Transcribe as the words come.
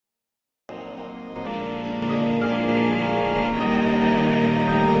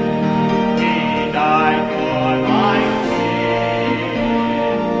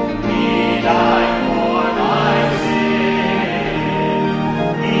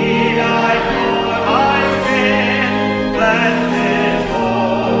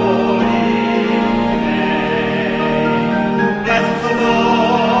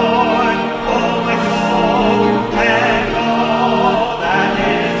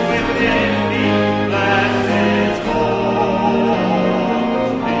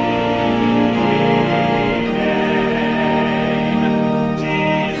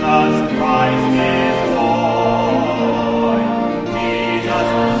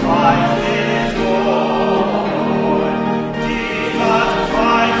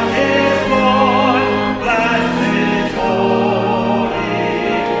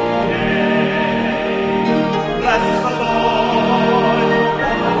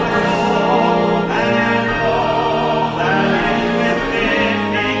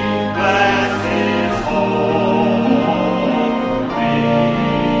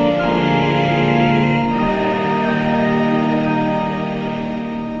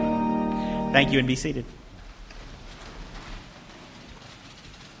Thank you, and be seated.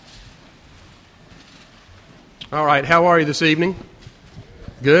 All right, how are you this evening?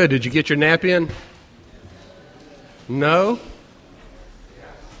 Good. Did you get your nap in? No?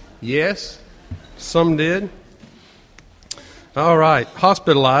 Yes? Some did? All right,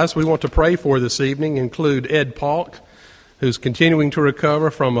 hospitalized we want to pray for this evening include Ed Paulk, who's continuing to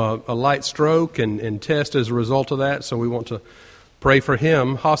recover from a light stroke and test as a result of that, so we want to pray for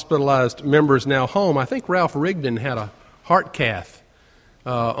him. Hospitalized members now home. I think Ralph Rigdon had a heart cath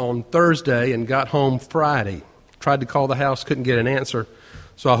on Thursday and got home Friday. Tried to call the house, couldn't get an answer,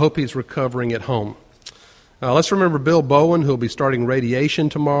 so I hope he's recovering at home. Let's remember Bill Bowen, who will be starting radiation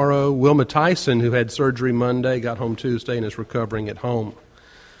tomorrow. Wilma Tyson, who had surgery Monday, got home Tuesday and is recovering at home.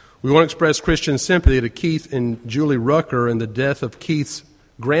 We want to express Christian sympathy to Keith and Julie Rucker in the death of Keith's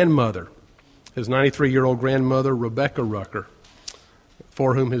grandmother, his 93-year-old grandmother, Rebecca Rucker,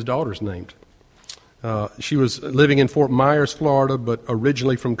 for whom his daughter's named. She was living in Fort Myers, Florida, but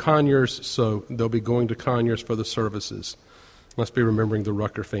originally from Conyers, so they'll be going to Conyers for the services. Let's be remembering the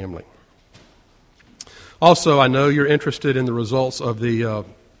Rucker family. Also, I know you're interested in the results of the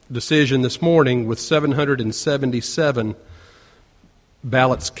decision this morning with 777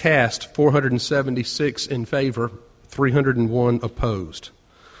 ballots cast, 476 in favor, 301 opposed.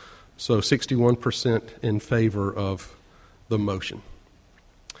 So 61% in favor of the motion.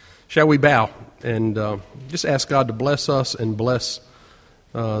 Shall we bow and just ask God to bless us and bless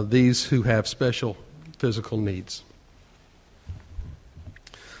these who have special physical needs?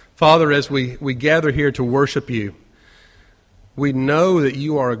 Father, as we gather here to worship you, we know that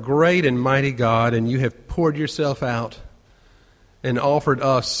you are a great and mighty God, and you have poured yourself out and offered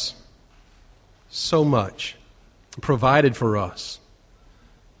us so much, provided for us,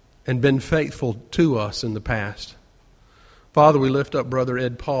 and been faithful to us in the past. Father, we lift up Brother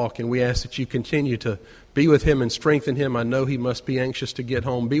Ed Paulk, and we ask that you continue to be with him and strengthen him. I know he must be anxious to get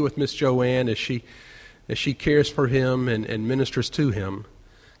home. Be with Miss Joanne as she cares for him and ministers to him.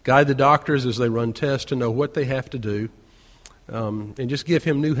 Guide the doctors as they run tests to know what they have to do, and just give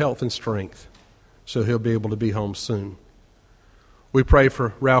him new health and strength so he'll be able to be home soon. We pray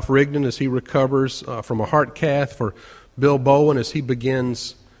for Ralph Rigdon as he recovers from a heart cath, for Bill Bowen as he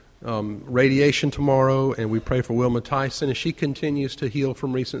begins radiation tomorrow, and we pray for Wilma Tyson as she continues to heal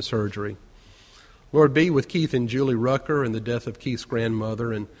from recent surgery. Lord, be with Keith and Julie Rucker in the death of Keith's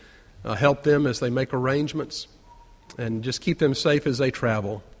grandmother, and help them as they make arrangements, and just keep them safe as they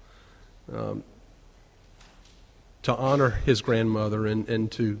travel to honor his grandmother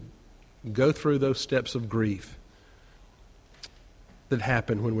and to go through those steps of grief that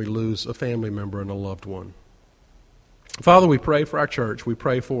happen when we lose a family member and a loved one. Father, we pray for our church. We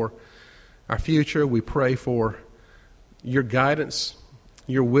pray for our future. We pray for your guidance,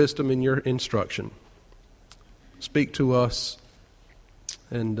 your wisdom, and your instruction. Speak to us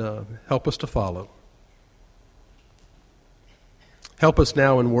and help us to follow. Help us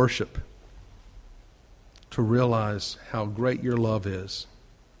now in worship to realize how great your love is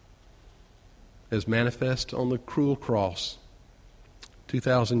as manifest on the cruel cross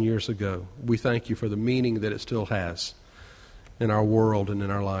 2,000 years ago. We thank you for the meaning that it still has in our world and in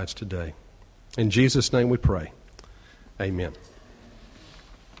our lives today. In Jesus' name we pray. Amen.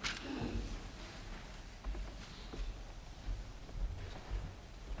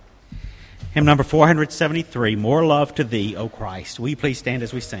 Hymn number 473, More Love to Thee, O Christ. Will you please stand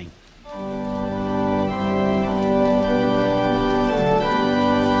as we sing? Let me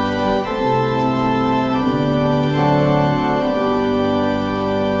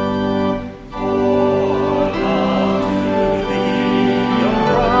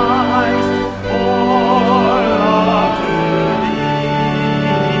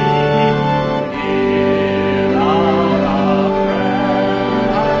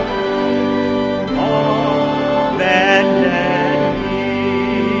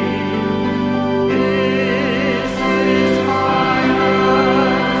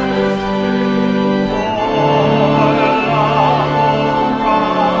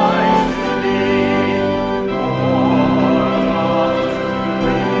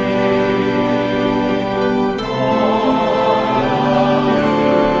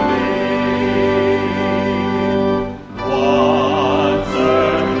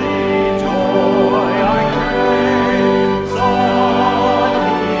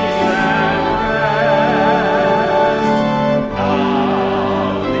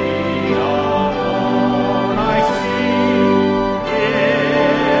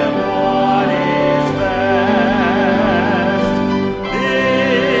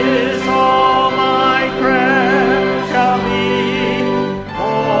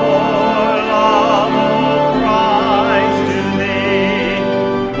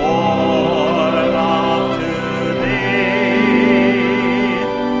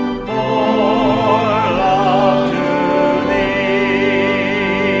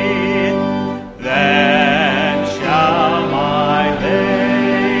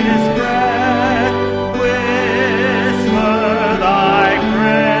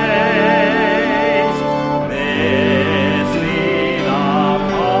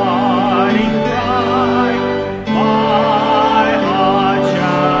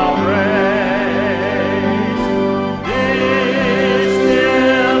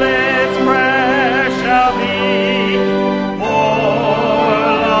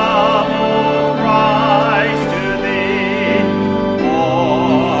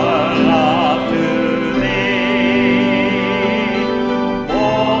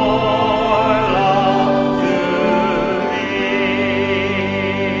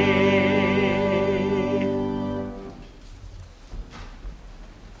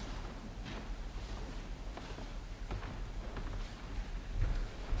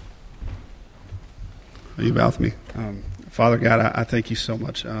you bow with me. Father God, I thank you so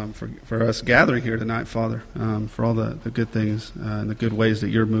much for us gathering here tonight, Father, for all the good things and the good ways that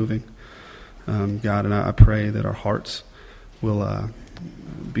you're moving, God. And I pray that our hearts will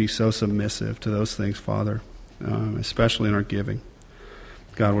be so submissive to those things, Father, especially in our giving.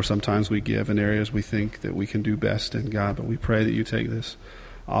 God, where sometimes we give in areas we think that we can do best in, God, but we pray that you take this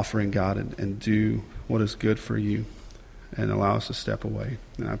offering, God, and do what is good for you and allow us to step away.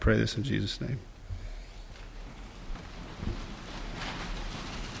 And I pray this in Jesus' name.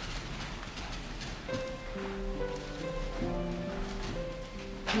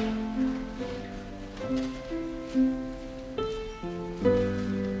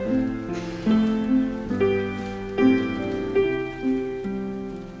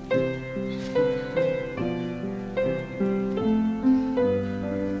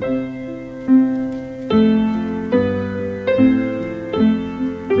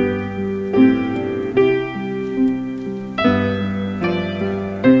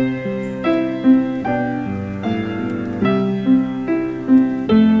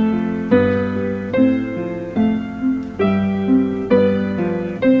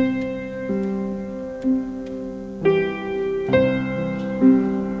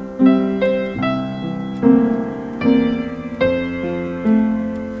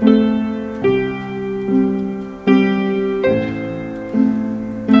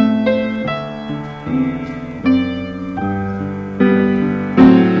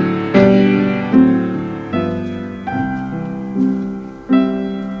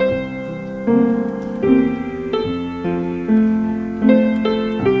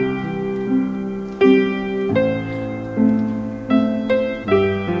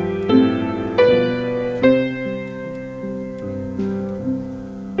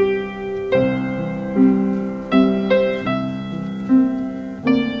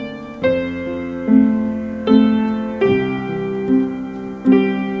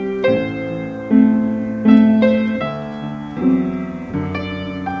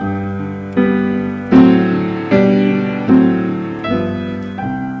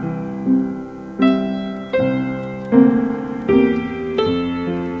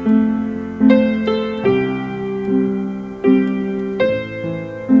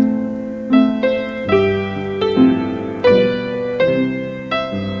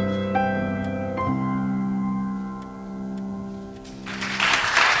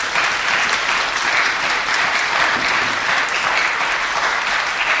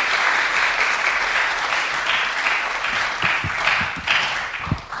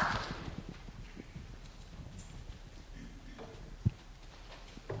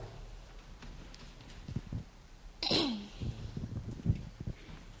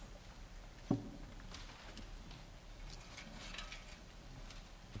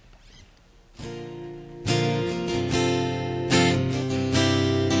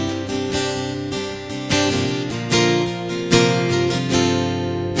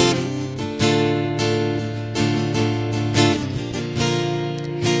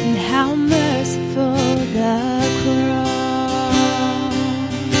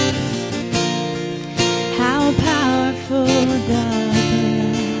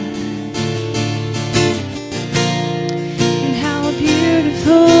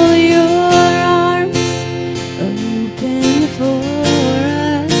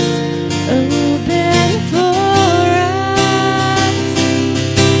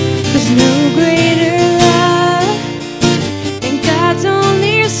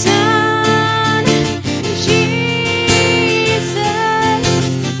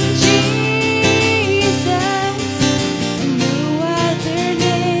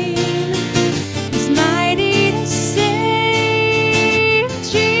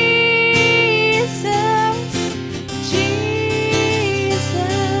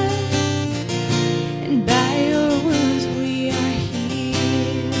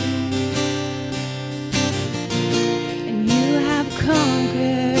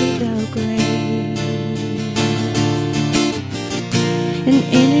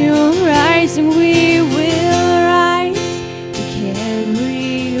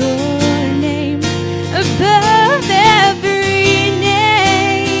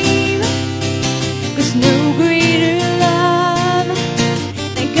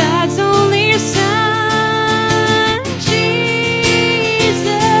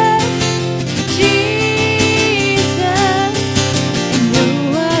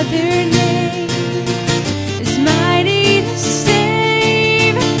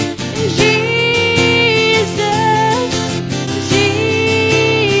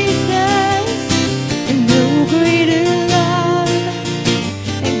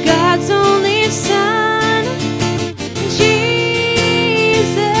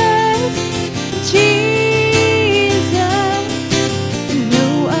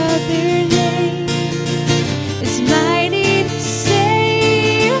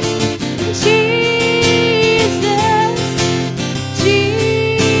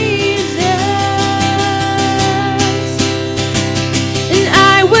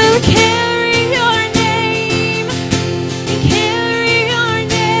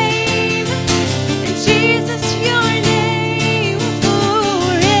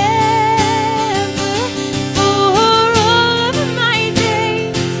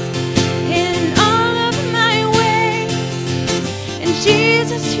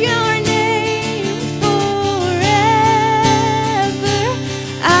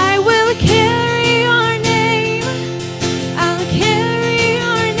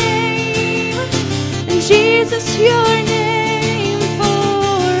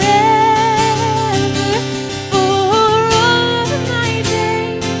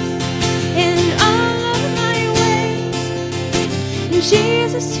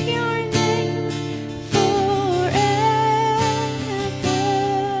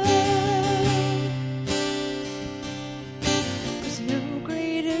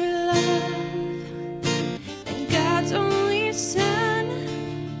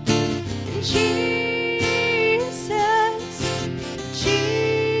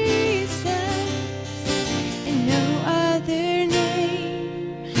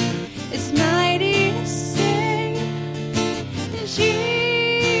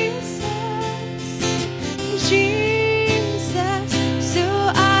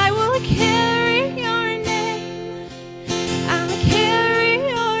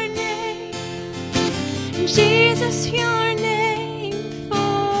 Jesus, your name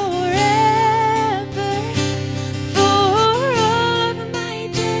forever, for all of my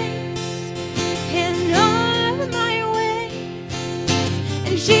days and all of my ways.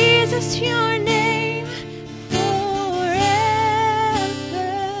 And Jesus, your name forever.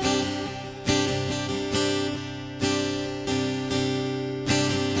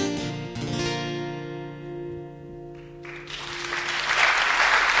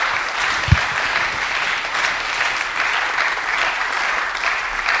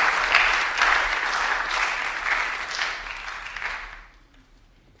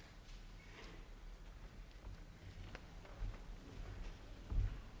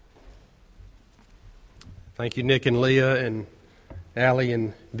 Thank you, Nick and Leah and Allie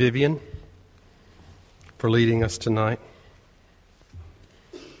and Vivian, for leading us tonight.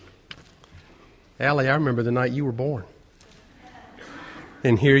 Allie, I remember the night you were born.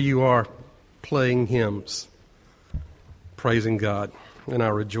 And here you are playing hymns, praising God, and I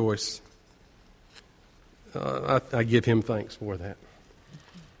rejoice. I give him thanks for that.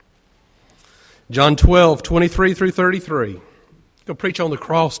 John 12, 23 through 33. Go preach on the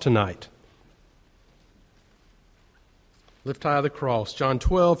cross tonight. Lift high the cross. John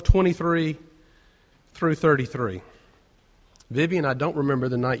 12, 23 through 33. Vivian, I don't remember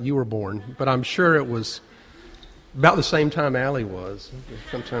the night you were born, but I'm sure it was about the same time Allie was.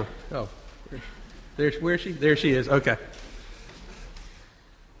 Sometime. Oh, where is she? There she is. Okay.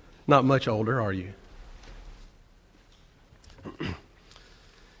 Not much older, are you?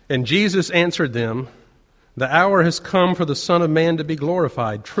 And Jesus answered them, "The hour has come for the Son of Man to be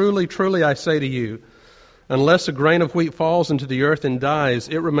glorified. Truly, truly, I say to you, unless a grain of wheat falls into the earth and dies,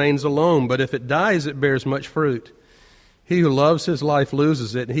 it remains alone. But if it dies, it bears much fruit. He who loves his life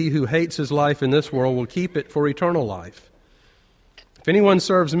loses it, and he who hates his life in this world will keep it for eternal life. If anyone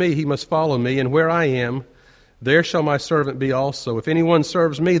serves me, he must follow me, and where I am, there shall my servant be also. If anyone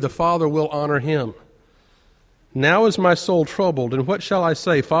serves me, the Father will honor him. Now is my soul troubled, and what shall I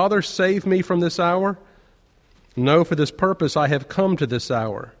say? Father, save me from this hour? No, for this purpose I have come to this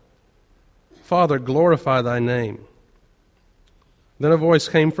hour. Father, glorify thy name." Then a voice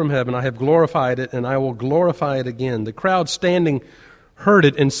came from heaven, "I have glorified it, and I will glorify it again." The crowd standing heard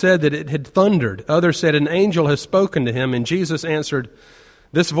it and said that it had thundered. Others said, "An angel has spoken to him." And Jesus answered,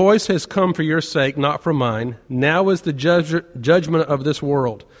 "This voice has come for your sake, not for mine. Now is the judgment of this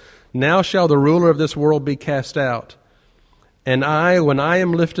world. Now shall the ruler of this world be cast out. And I, when I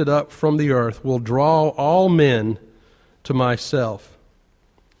am lifted up from the earth, will draw all men to myself."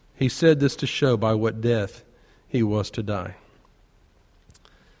 He said this to show by what death he was to die.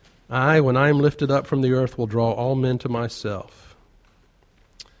 I, when I am lifted up from the earth, will draw all men to myself.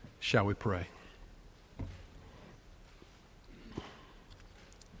 Shall we pray?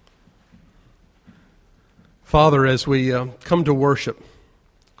 Father, as we come to worship,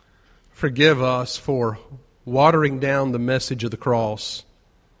 forgive us for watering down the message of the cross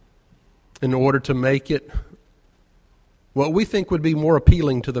in order to make it what we think would be more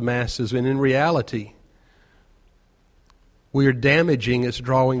appealing to the masses, and in reality, we are damaging its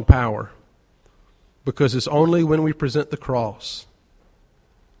drawing power, because it's only when we present the cross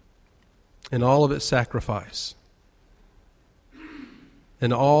and all of its sacrifice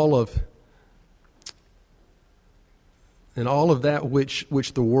and all of that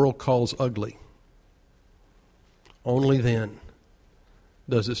which the world calls ugly, only then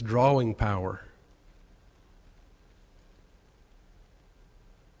does its drawing power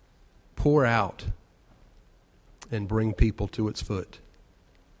pour out and bring people to its foot.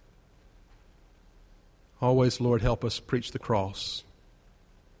 Always, Lord, help us preach the cross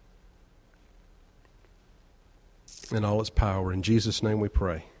and all its power. In Jesus' name we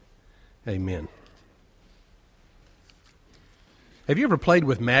pray. Amen. Have you ever played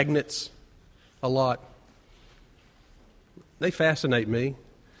with magnets a lot? They fascinate me.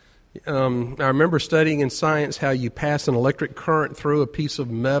 I remember studying in science how you pass an electric current through a piece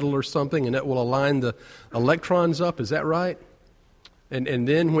of metal or something, and it will align the electrons up. Is that right? And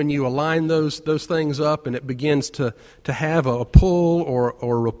then when you align those things up and it begins to have a pull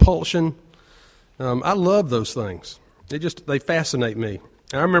or repulsion, I love those things. They fascinate me.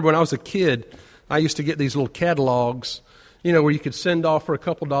 I remember when I was a kid, I used to get these little catalogs, where you could send off for a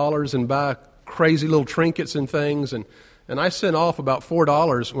couple dollars and buy crazy little trinkets and things, and I sent off about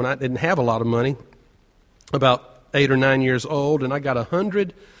 $4 when I didn't have a lot of money, about 8 or 9 years old, and I got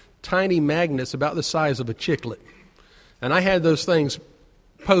 100 tiny magnets about the size of a chiclet. And I had those things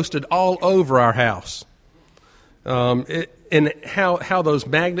posted all over our house. And how those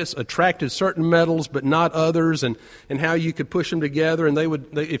magnets attracted certain metals but not others, and how you could push them together, and they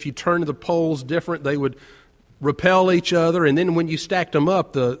if you turned the poles different, they would repel each other, and then when you stacked them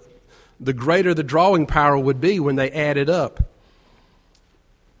up, the greater the drawing power would be when they added up.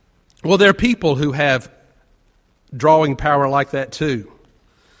 Well, there are people who have drawing power like that too.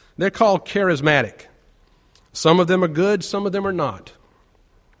 They're called charismatic. Some of them are good, some of them are not.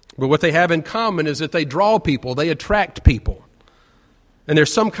 But what they have in common is that they draw people, they attract people. And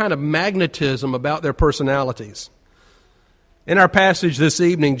there's some kind of magnetism about their personalities. In our passage this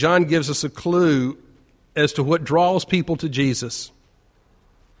evening, John gives us a clue as to what draws people to Jesus.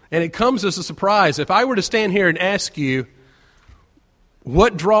 And it comes as a surprise. If I were to stand here and ask you,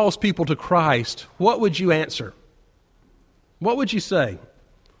 what draws people to Christ, what would you answer? What would you say?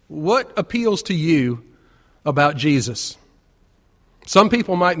 What appeals to you about Jesus? Some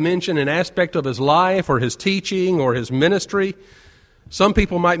people might mention an aspect of his life or his teaching or his ministry. Some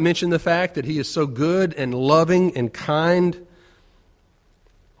people might mention the fact that he is so good and loving and kind.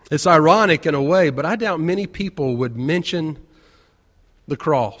 It's ironic in a way, but I doubt many people would mention the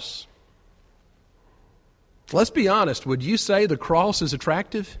cross. Let's be honest. Would you say the cross is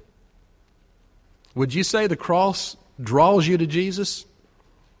attractive? Would you say the cross draws you to Jesus?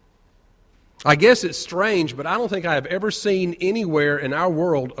 I guess it's strange, but I don't think I have ever seen anywhere in our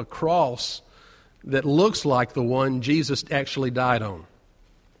world a cross that looks like the one Jesus actually died on.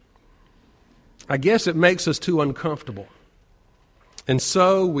 I guess it makes us too uncomfortable. And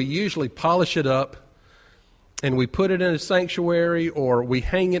so we usually polish it up and we put it in a sanctuary, or we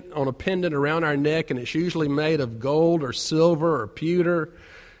hang it on a pendant around our neck, and it's usually made of gold or silver or pewter.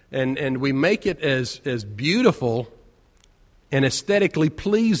 And we make it as beautiful and aesthetically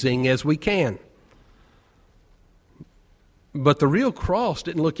pleasing as we can. But the real cross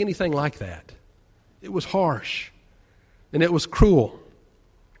didn't look anything like that. It was harsh, and it was cruel.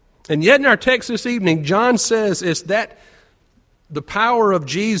 And yet in our text this evening, John says it's that the power of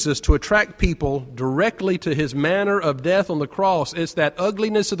Jesus to attract people directly to his manner of death on the cross. It's that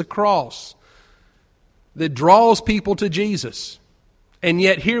ugliness of the cross that draws people to Jesus. And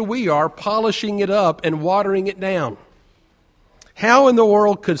yet here we are polishing it up and watering it down. How in the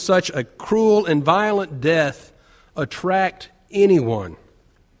world could such a cruel and violent death attract anyone?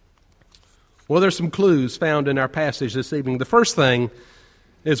 Well, there's some clues found in our passage this evening. The first thing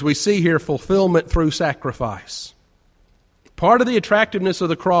is we see here fulfillment through sacrifice. Part of the attractiveness of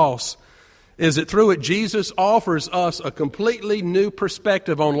the cross is that through it, Jesus offers us a completely new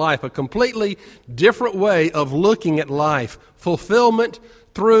perspective on life, a completely different way of looking at life. Fulfillment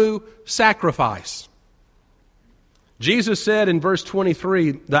through sacrifice. Jesus said in verse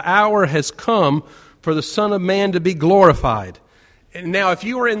 23, "The hour has come for the Son of Man to be glorified." And now, if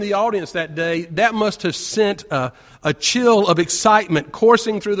you were in the audience that day, that must have sent a chill of excitement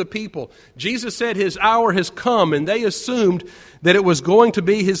coursing through the people. Jesus said his hour has come, and they assumed that it was going to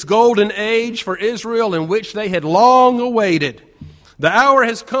be his golden age for Israel, in which they had long awaited. The hour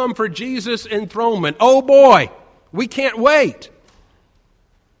has come for Jesus' enthronement. Oh boy, we can't wait.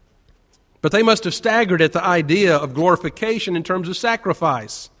 But they must have staggered at the idea of glorification in terms of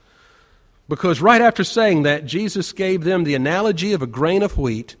sacrifice. Because right after saying that, Jesus gave them the analogy of a grain of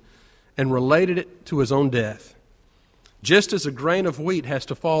wheat and related it to his own death. Just as a grain of wheat has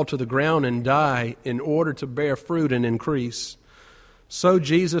to fall to the ground and die in order to bear fruit and increase, so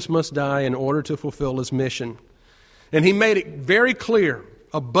Jesus must die in order to fulfill his mission. And he made it very clear,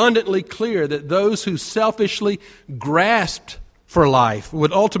 abundantly clear, that those who selfishly grasped for life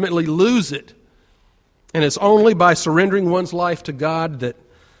would ultimately lose it. And it's only by surrendering one's life to God that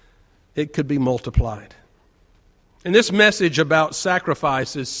it could be multiplied. And this message about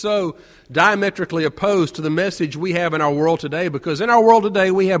sacrifice is so diametrically opposed to the message we have in our world today, because in our world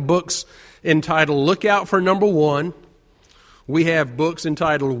today we have books entitled Look Out for Number One. We have books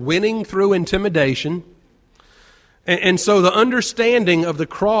entitled Winning Through Intimidation. And so the understanding of the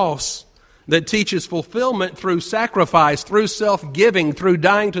cross that teaches fulfillment through sacrifice, through self-giving, through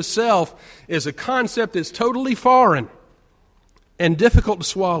dying to self, is a concept that's totally foreign and difficult to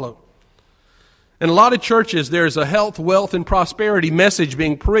swallow. In a lot of churches, there's a health, wealth, and prosperity message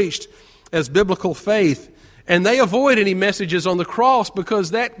being preached as biblical faith, and they avoid any messages on the cross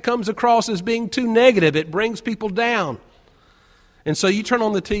because that comes across as being too negative. It brings people down. And so you turn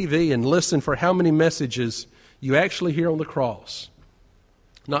on the TV and listen for how many messages you actually hear on the cross.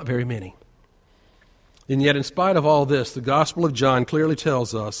 Not very many. And yet, in spite of all this, the Gospel of John clearly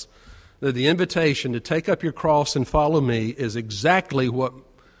tells us that the invitation to take up your cross and follow me is exactly what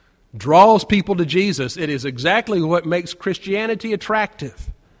draws people to Jesus. It is exactly what makes Christianity attractive.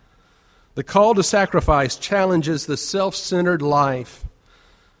 The call to sacrifice challenges the self-centered life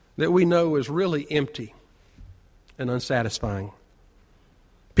that we know is really empty and unsatisfying.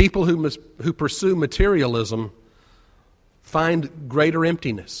 People who pursue materialism find greater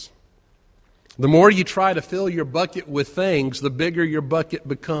emptiness. The more you try to fill your bucket with things, the bigger your bucket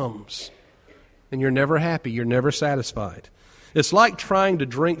becomes. And you're never happy. You're never satisfied. It's like trying to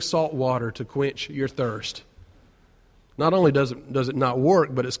drink salt water to quench your thirst. Not only does it not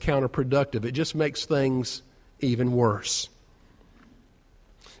work, but it's counterproductive. It just makes things even worse.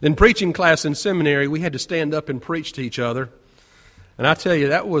 In preaching class in seminary, we had to stand up and preach to each other. And I tell you,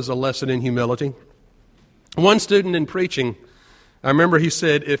 that was a lesson in humility. One student in preaching, I remember he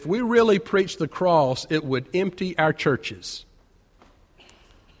said, if we really preached the cross, it would empty our churches.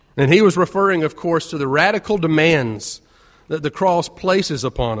 And he was referring, of course, to the radical demands that the cross places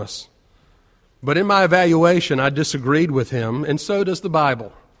upon us. But in my evaluation, I disagreed with him, and so does the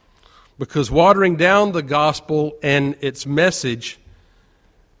Bible. Because watering down the gospel and its message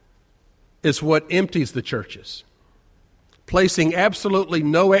is what empties the churches. Placing absolutely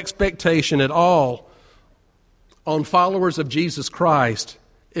no expectation at all on followers of Jesus Christ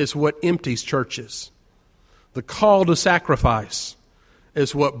is what empties churches. The call to sacrifice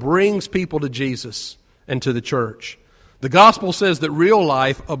is what brings people to Jesus and to the church. The gospel says that real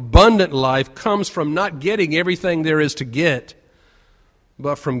life, abundant life, comes from not getting everything there is to get,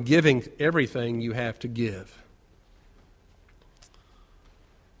 but from giving everything you have to give.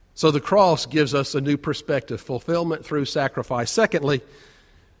 So the cross gives us a new perspective, fulfillment through sacrifice. Secondly,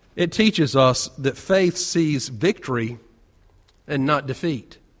 it teaches us that faith sees victory and not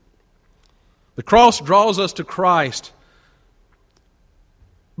defeat. The cross draws us to Christ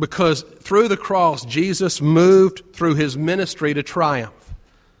because through the cross, Jesus moved through his ministry to triumph.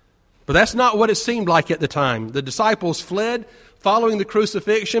 But that's not what it seemed like at the time. The disciples fled following the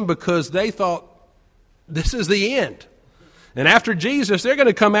crucifixion because they thought, this is the end. And after Jesus, they're going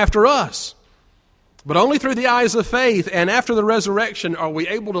to come after us. But only through the eyes of faith and after the resurrection are we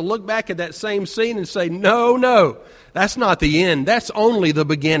able to look back at that same scene and say, no, that's not the end. That's only the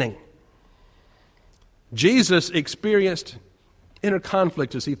beginning. Jesus experienced inner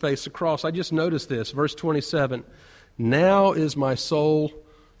conflict as he faced the cross. I just noticed this, verse 27. Now is my soul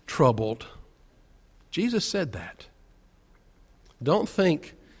troubled. Jesus said that. Don't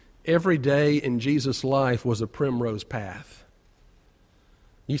think every day in Jesus' life was a primrose path.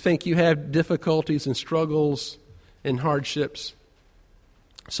 You think you have difficulties and struggles and hardships?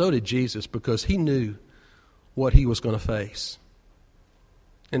 So did Jesus, because he knew what he was going to face.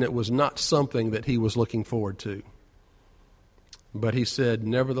 And it was not something that he was looking forward to. But he said,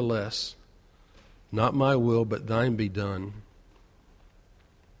 nevertheless, not my will, but thine be done.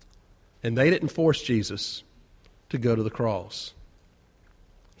 And they didn't force Jesus to go to the cross.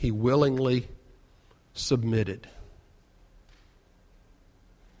 He willingly submitted.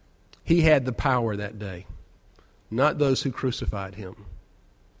 He had the power that day, not those who crucified him.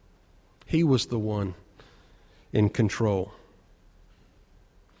 He was the one in control.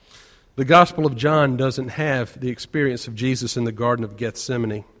 The Gospel of John doesn't have the experience of Jesus in the Garden of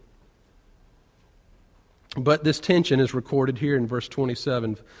Gethsemane. But this tension is recorded here in verse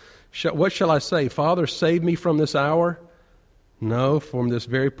 27. What shall I say? Father, save me from this hour? No, from this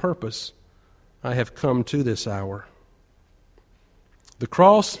very purpose I have come to this hour. The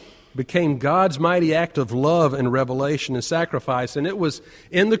cross became God's mighty act of love and revelation and sacrifice, and it was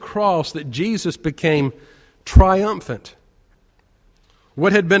in the cross that Jesus became triumphant.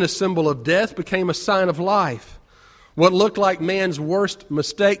 What had been a symbol of death became a sign of life. What looked like man's worst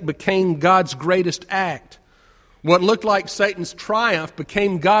mistake became God's greatest act. What looked like Satan's triumph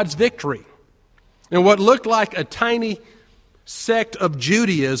became God's victory. And what looked like a tiny sect of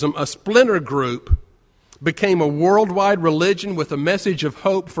Judaism, a splinter group, became a worldwide religion with a message of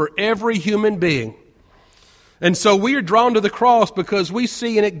hope for every human being. And so we are drawn to the cross because we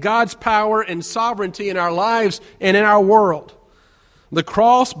see in it God's power and sovereignty in our lives and in our world. The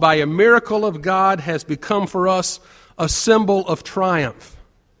cross, by a miracle of God, has become for us a symbol of triumph.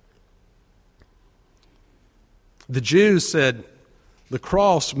 The Jews said the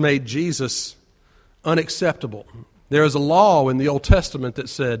cross made Jesus unacceptable. There is a law in the Old Testament that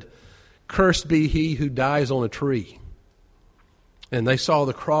said, cursed be he who dies on a tree. And they saw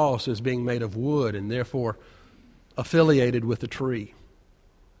the cross as being made of wood and therefore affiliated with the tree.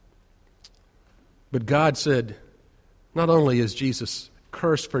 But God said, not only is Jesus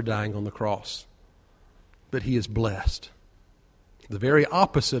cursed for dying on the cross, but he is blessed. The very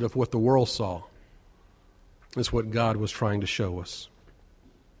opposite of what the world saw is what God was trying to show us.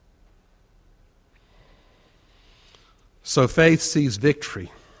 So faith sees victory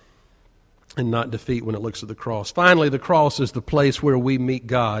and not defeat when it looks at the cross. Finally, the cross is the place where we meet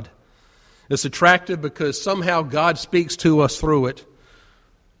God. It's attractive because somehow God speaks to us through it.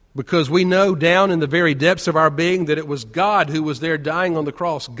 Because we know down in the very depths of our being that it was God who was there dying on the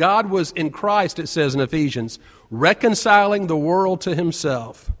cross. God was in Christ, it says in Ephesians, reconciling the world to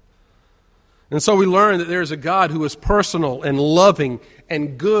himself. And so we learn that there is a God who is personal and loving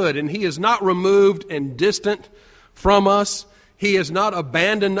and good, and he is not removed and distant from us. He has not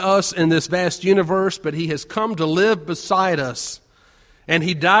abandoned us in this vast universe, but he has come to live beside us. And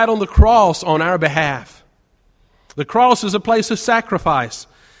he died on the cross on our behalf. The cross is a place of sacrifice.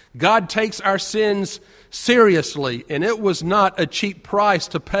 God takes our sins seriously, and it was not a cheap price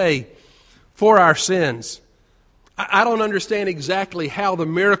to pay for our sins. I don't understand exactly how the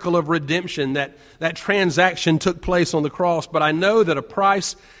miracle of redemption, that transaction took place on the cross, but I know that a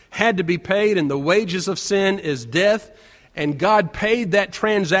price had to be paid, and the wages of sin is death, and God paid that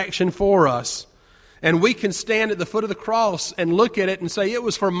transaction for us. And we can stand at the foot of the cross and look at it and say, it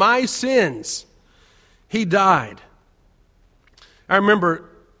was for my sins he died. I remember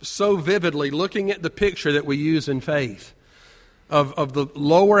so vividly looking at the picture that we use in faith of the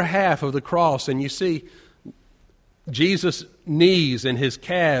lower half of the cross, and you see Jesus' knees and his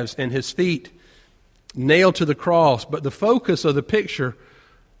calves and his feet nailed to the cross, but the focus of the picture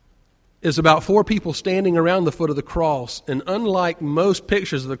is about 4 people standing around the foot of the cross. And unlike most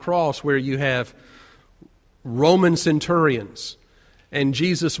pictures of the cross where you have Roman centurions and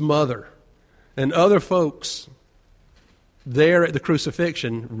Jesus' mother and other folks there at the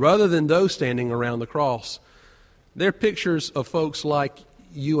crucifixion, rather than those standing around the cross, they're pictures of folks like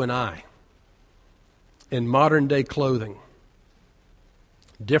you and I in modern day clothing.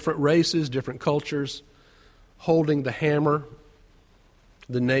 Different races, different cultures, holding the hammer,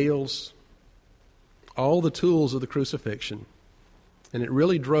 the nails, all the tools of the crucifixion. And it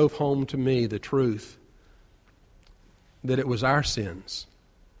really drove home to me the truth that it was our sins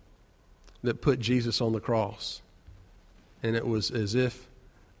that put Jesus on the cross. And it was as if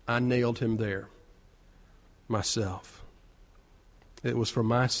I nailed him there myself. It was for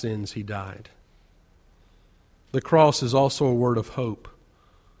my sins he died. The cross is also a word of hope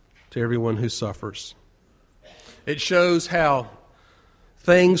to everyone who suffers. It shows how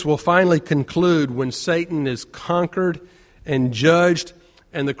things will finally conclude when Satan is conquered and judged,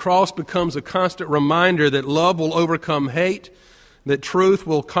 and the cross becomes a constant reminder that love will overcome hate, that truth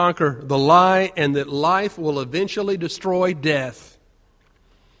will conquer the lie, and that life will eventually destroy death.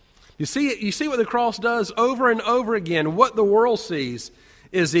 You see what the cross does over and over again. What the world sees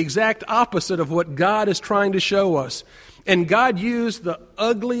is the exact opposite of what God is trying to show us. And God used the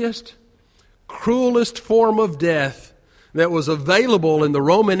ugliest, cruelest form of death that was available in the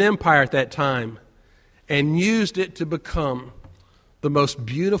Roman Empire at that time and used it to become the most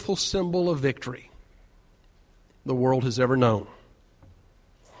beautiful symbol of victory the world has ever known.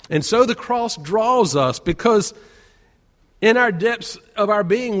 And so the cross draws us because in our depths of our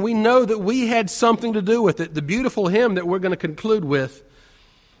being, we know that we had something to do with it. The beautiful hymn that we're going to conclude with,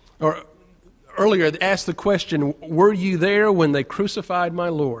 or earlier asked the question, were you there when they crucified my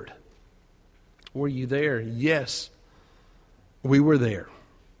Lord? Were you there? Yes, we were there.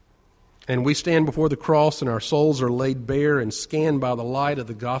 And we stand before the cross and our souls are laid bare and scanned by the light of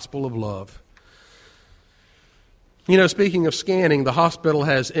the gospel of love. You know, speaking of scanning, the hospital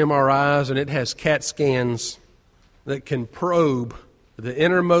has MRIs and it has CAT scans that can probe the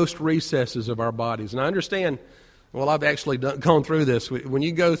innermost recesses of our bodies. And I understand, well, I've actually gone through this. When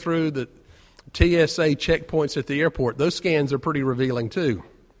you go through the TSA checkpoints at the airport, those scans are pretty revealing too.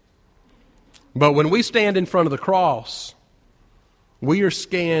 But when we stand in front of the cross, we are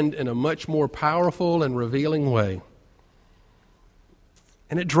scanned in a much more powerful and revealing way.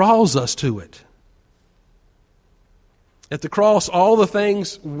 And it draws us to it. At the cross, all the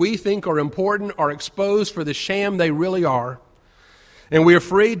things we think are important are exposed for the sham they really are. And we are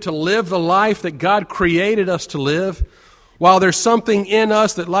freed to live the life that God created us to live. While there's something in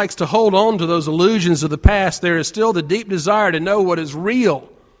us that likes to hold on to those illusions of the past, there is still the deep desire to know what is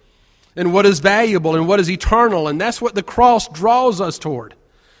real and what is valuable and what is eternal. And that's what the cross draws us toward.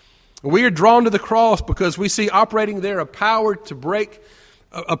 We are drawn to the cross because we see operating there a power to break,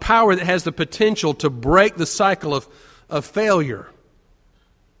 a power that has the potential to break the cycle of failure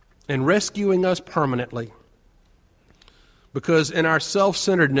and rescuing us permanently. Because in our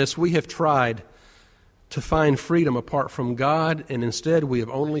self-centeredness, we have tried to find freedom apart from God, and instead we have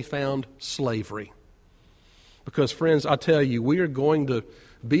only found slavery. Because, friends, I tell you, we are going to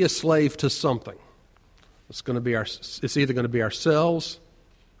be a slave to something. It's either going to be ourselves,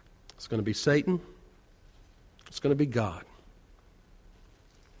 it's going to be Satan, it's going to be God.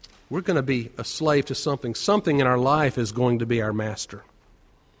 We're going to be a slave to something. Something in our life is going to be our master.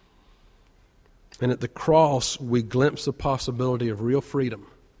 And at the cross, we glimpse the possibility of real freedom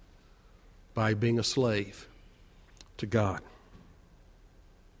by being a slave to God.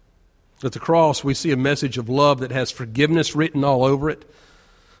 At the cross, we see a message of love that has forgiveness written all over it.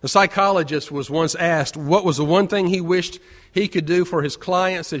 A psychologist was once asked what was the one thing he wished he could do for his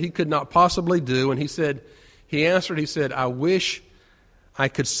clients that he could not possibly do, and he answered, I wish I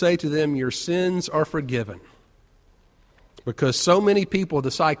could say to them, your sins are forgiven. Because so many people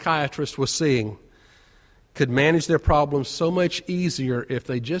the psychiatrist was seeing could manage their problems so much easier if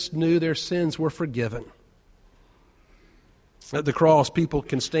they just knew their sins were forgiven. At the cross, people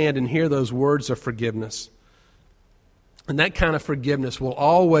can stand and hear those words of forgiveness. And that kind of forgiveness will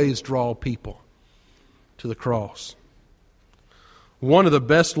always draw people to the cross. One of the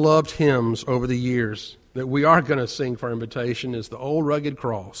best loved hymns over the years that we are going to sing for invitation is the Old Rugged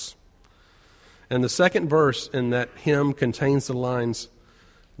Cross. And the second verse in that hymn contains the lines,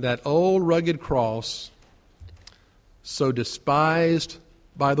 that old rugged cross, so despised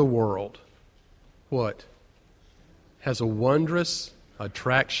by the world, what? Has a wondrous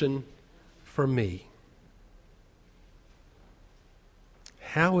attraction for me.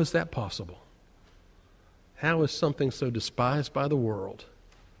 How is that possible? How is something so despised by the world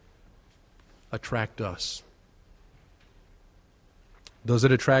attract us? Does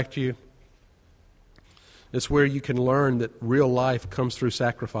it attract you? It's where you can learn that real life comes through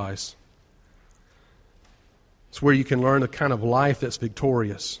sacrifice. It's where you can learn the kind of life that's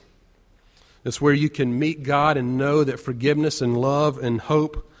victorious. It's where you can meet God and know that forgiveness and love and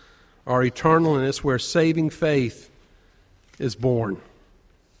hope are eternal, and it's where saving faith is born.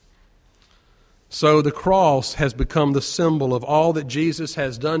 So the cross has become the symbol of all that Jesus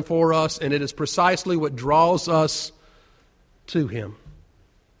has done for us, and it is precisely what draws us to Him.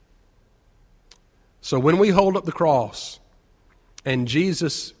 So when we hold up the cross and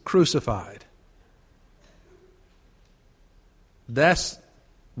Jesus crucified, that's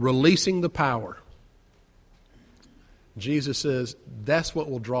releasing the power. Jesus says that's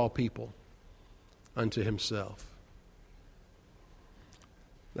what will draw people unto Himself.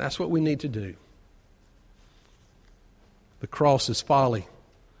 That's what we need to do. The cross is folly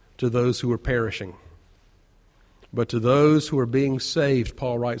to those who are perishing. But to those who are being saved,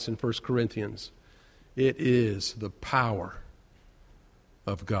 Paul writes in 1 Corinthians, it is the power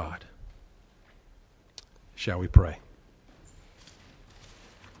of God. Shall we pray?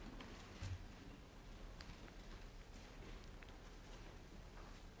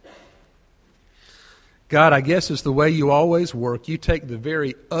 God, I guess it's the way you always work. You take the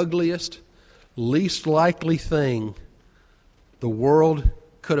very ugliest, least likely thing the world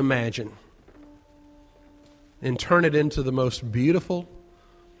could imagine and turn it into the most beautiful,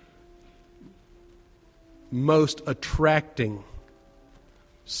 most attracting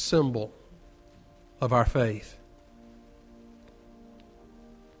symbol of our faith.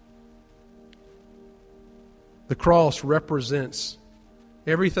 The cross represents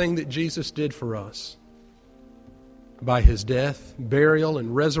everything that Jesus did for us by His death, burial,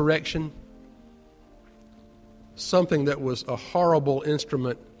 and resurrection. Something that was a horrible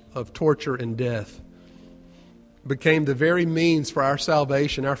instrument of torture and death became the very means for our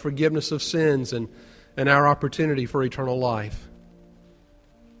salvation, our forgiveness of sins, and our opportunity for eternal life.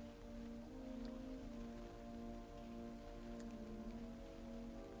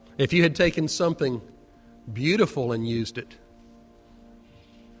 If you had taken something beautiful and used it,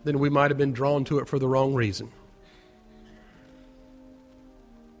 then we might have been drawn to it for the wrong reason.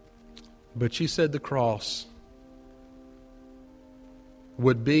 But you said the cross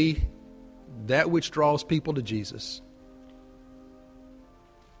would be that which draws people to Jesus.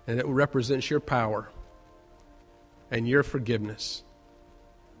 And it represents your power and your forgiveness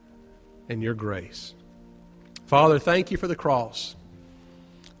and your grace. Father, thank you for the cross.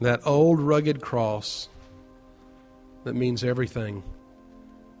 That old rugged cross that means everything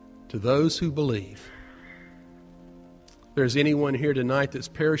to those who believe. If there's anyone here tonight that's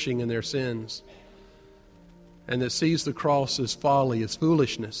perishing in their sins and that sees the cross as folly, as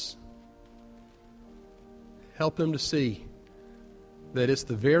foolishness, help them to see that it's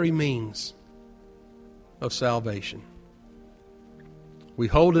the very means of salvation. We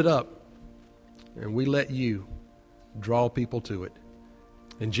hold it up and we let you draw people to it.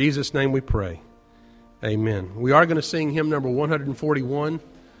 In Jesus' name we pray. Amen. We are going to sing hymn number 141,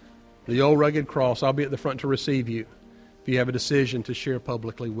 The Old Rugged Cross. I'll be at the front to receive you if you have a decision to share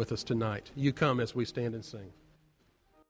publicly with us tonight. You come as we stand and sing.